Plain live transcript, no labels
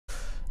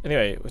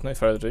Anyway, with no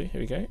further ado,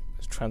 here we go.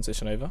 Let's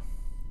transition over.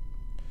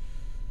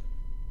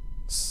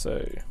 So,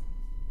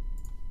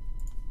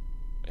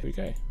 here we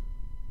go.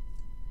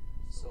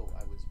 So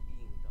I was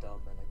being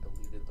dumb and I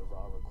deleted the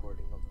raw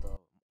recording of the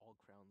All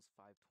Crowns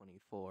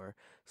 524.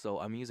 So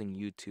I'm using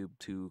YouTube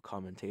to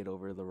commentate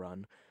over the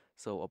run.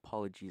 So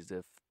apologies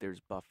if there's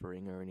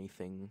buffering or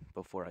anything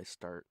before I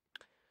start.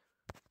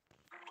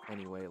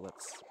 Anyway,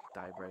 let's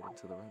dive right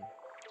into the run.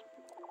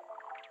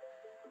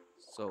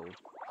 So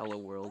Hello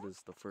World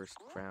is the first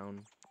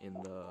crown in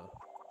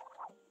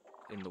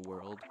the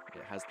world.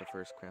 It has the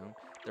first crown.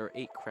 There are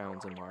 8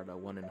 crowns in Marda,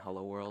 1 in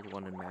Hello World,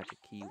 1 in Magic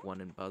Key,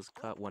 1 in Buzz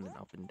Cut, 1 in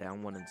Up and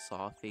Down, 1 in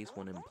Saw Face,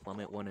 1 in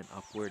Plummet, 1 in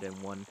Upward, and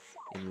 1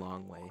 in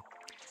Long Way.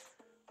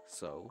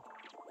 So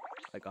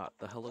I got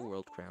the Hello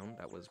World crown.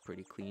 That was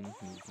pretty clean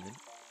movement.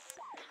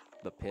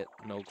 The pit,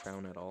 no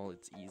crown at all.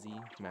 It's easy.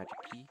 Magic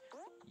Key,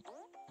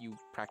 you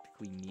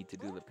practically need to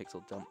do the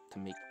pixel jump to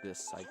make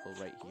this cycle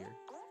right here.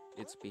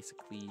 It's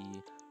basically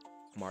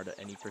Marda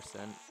any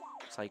percent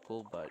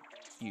cycle, but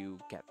you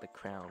get the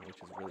crown, which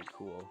is really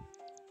cool.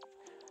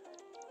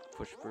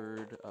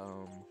 Pushbird,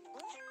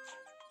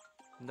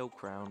 no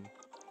crown,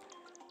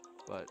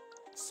 but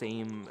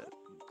same.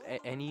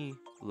 Any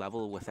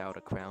level without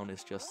a crown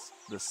is just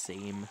the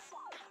same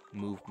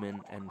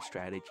movement and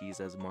strategies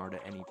as Marda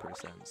any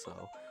percent,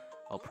 so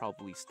I'll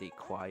probably stay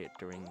quiet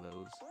during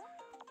those.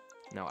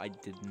 Now, I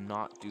did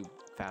not do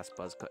fast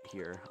buzz cut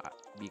here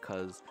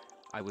because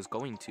I was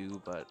going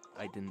to, but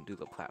I didn't do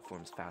the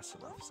platforms fast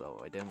enough, so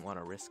I didn't want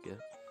to risk it.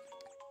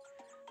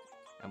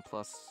 And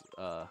plus,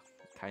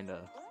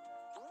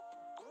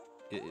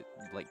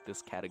 like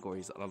this category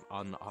is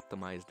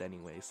unoptimized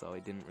anyway, so I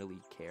didn't really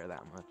care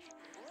that much.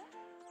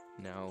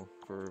 Now,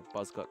 for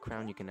Buzz Cut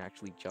Crown, you can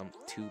actually jump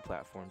 2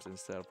 platforms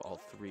instead of all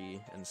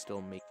 3 and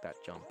still make that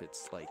jump.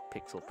 It's like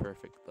pixel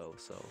perfect though,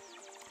 so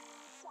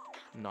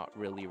not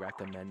really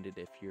recommended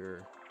if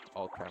your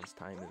All Crowns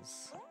time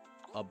is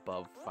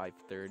above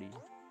 5:30.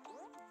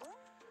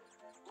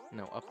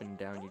 Now, up and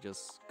down, you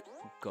just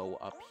go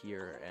up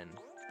here, and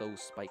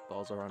those spike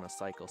balls are on a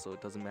cycle, so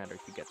it doesn't matter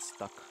if you get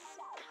stuck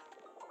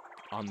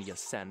on the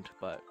ascent,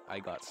 but I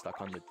got stuck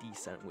on the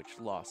descent, which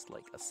lost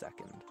like a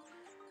second.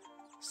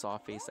 Saw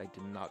Face, I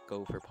did not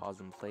go for pause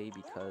and play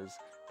because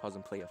pause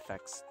and play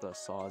affects the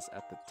saws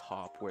at the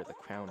top where the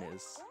crown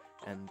is,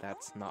 and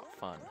that's not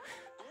fun.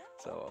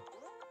 So,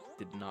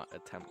 did not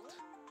attempt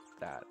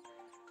that.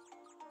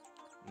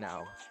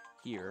 Now,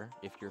 here,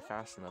 if you're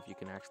fast enough, you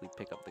can actually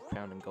pick up the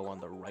crown and go on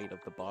the right of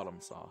the bottom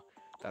saw.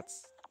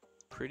 That's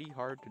pretty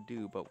hard to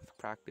do, but with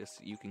practice,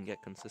 you can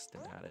get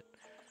consistent at it.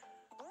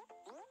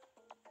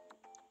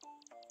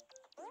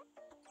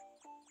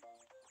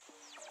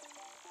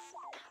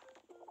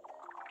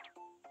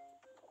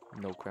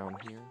 No crown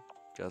here,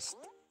 just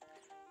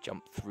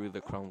jump through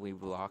the crumbly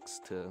blocks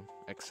to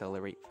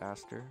accelerate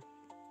faster.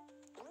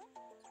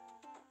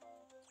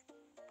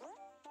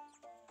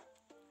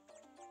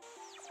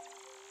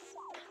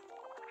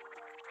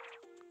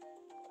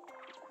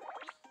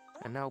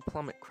 And now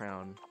Plummet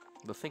Crown.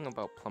 The thing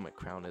about Plummet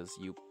Crown is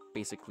you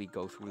basically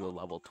go through the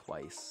level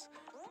twice.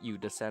 You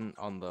descend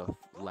on the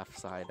left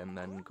side and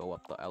then go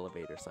up the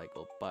elevator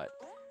cycle, but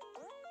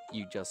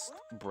you just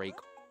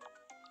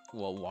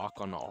walk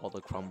on all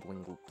the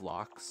crumbling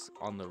blocks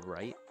on the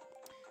right.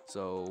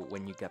 So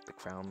when you get the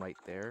crown right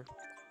there,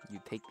 you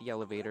take the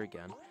elevator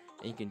again,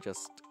 and you can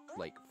just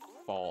like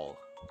fall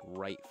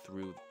right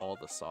through all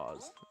the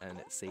saws, and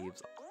it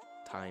saves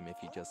time if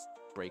you just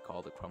break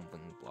all the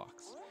crumbling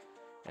blocks.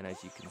 And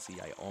as you can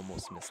see, I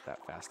almost missed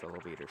that fast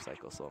elevator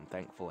cycle, so I'm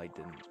thankful I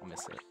didn't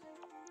miss it.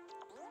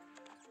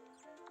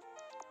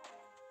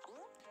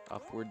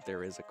 Upward,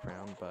 there is a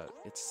crown, but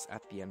it's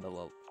at the end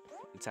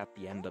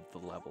of the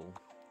level.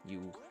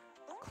 You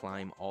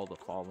climb all the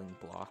falling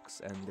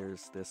blocks, and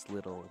there's this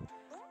little,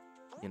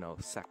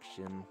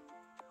 section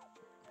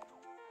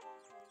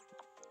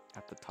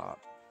at the top.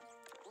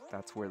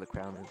 That's where the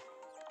crown is.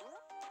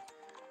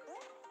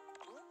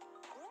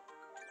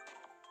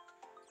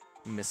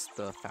 Missed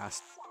the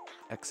fast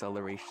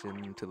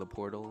acceleration to the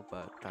portal,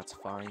 but that's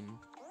fine.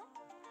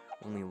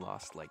 Only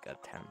lost like a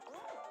tenth.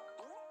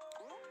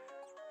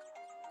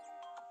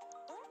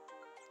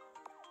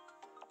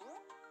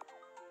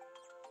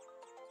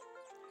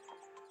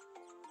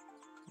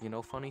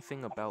 Funny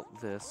thing about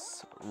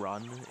this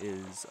run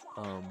is,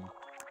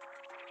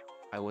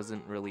 I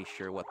wasn't really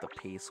sure what the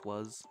pace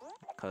was,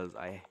 because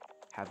I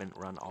haven't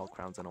run All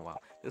Crowns in a while.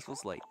 This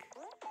was like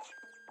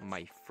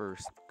my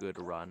first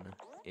good run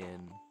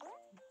in,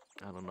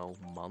 I don't know,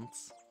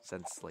 months,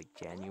 since like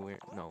January.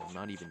 No,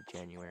 not even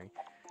January.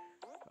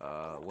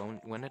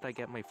 When did I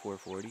get my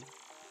 440?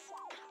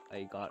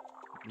 I got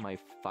my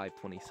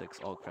 526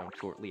 All Crown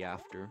shortly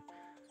after.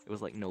 It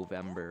was like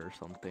November or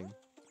something.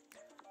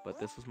 But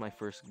this was my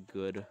first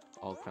good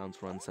All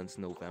Crowns run since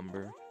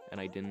November, and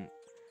I didn't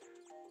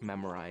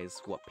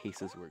memorize what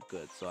paces were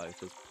good, so I was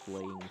just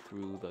playing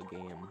through the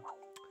game.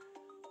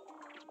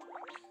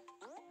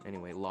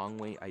 Anyway, long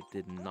way, I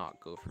did not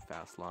go for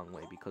fast long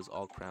way because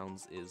all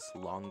crowns is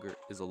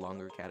a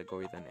longer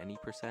category than any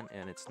percent,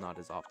 and it's not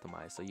as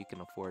optimized, so you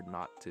can afford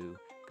not to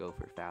go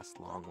for fast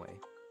long way.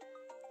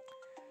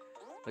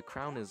 The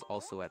crown is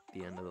also at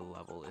the end of the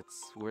level.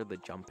 It's where the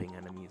jumping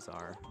enemies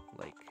are.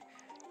 Like,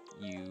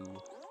 you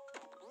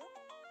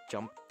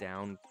jump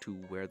down to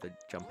where the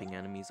jumping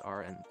enemies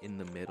are, and in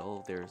the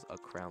middle there's a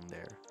crown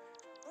there.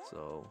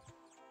 So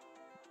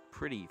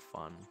pretty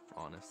fun,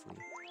 honestly.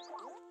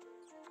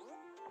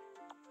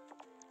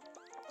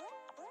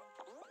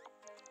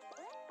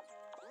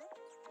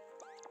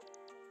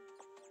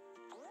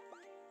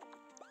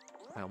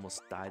 I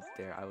almost died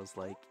there. I was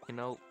like, you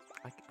know,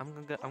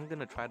 I'm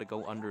gonna try to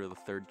go under the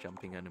third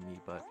jumping enemy,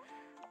 but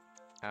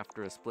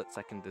after a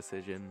split-second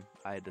decision,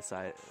 I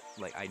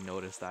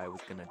noticed that I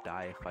was gonna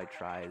die if I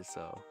tried,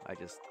 so I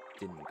just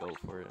didn't go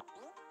for it.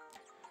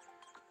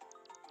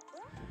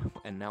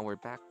 And now we're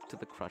back to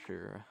the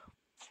Crusher.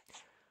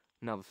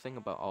 Now the thing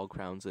about all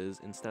crowns is,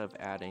 instead of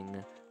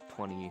adding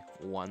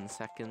 21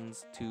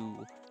 seconds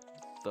to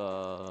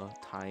the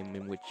time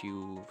in which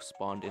you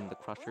spawned in the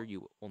Crusher,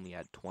 you only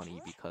add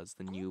 20 because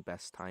the new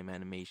best time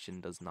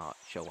animation does not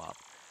show up.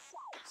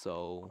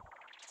 So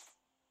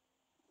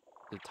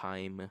the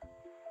time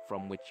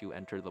from which you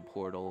enter the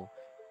portal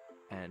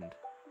and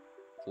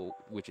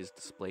which is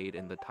displayed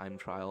in the time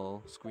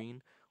trial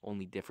screen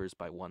only differs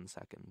by 1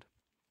 second.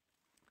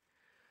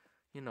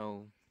 You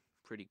know,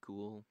 pretty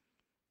cool.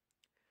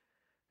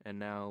 And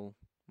now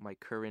my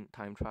current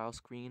time trial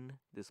screen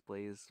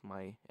displays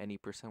my any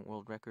percent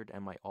world record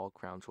and my all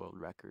crowns world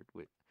record,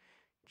 which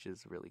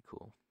is really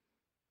cool.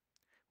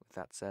 With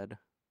that said,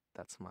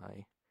 that's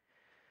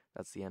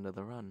the end of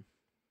the run.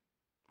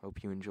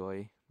 Hope you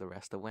enjoy the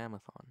rest of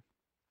WhaMathon.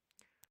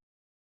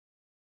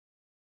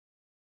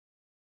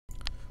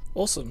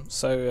 Awesome.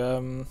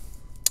 So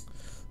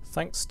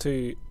thanks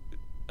to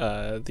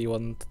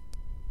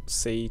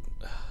Th3on3C.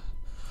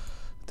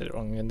 Did it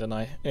wrong again, didn't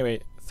I? Anyway,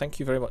 thank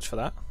you very much for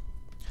that.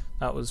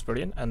 That was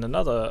brilliant, and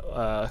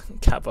another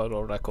cat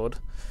world record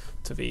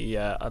to be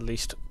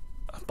unleashed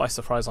by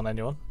surprise on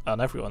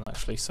everyone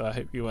actually. So I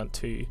hope you weren't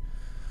too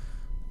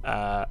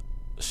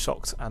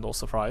shocked and or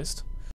surprised.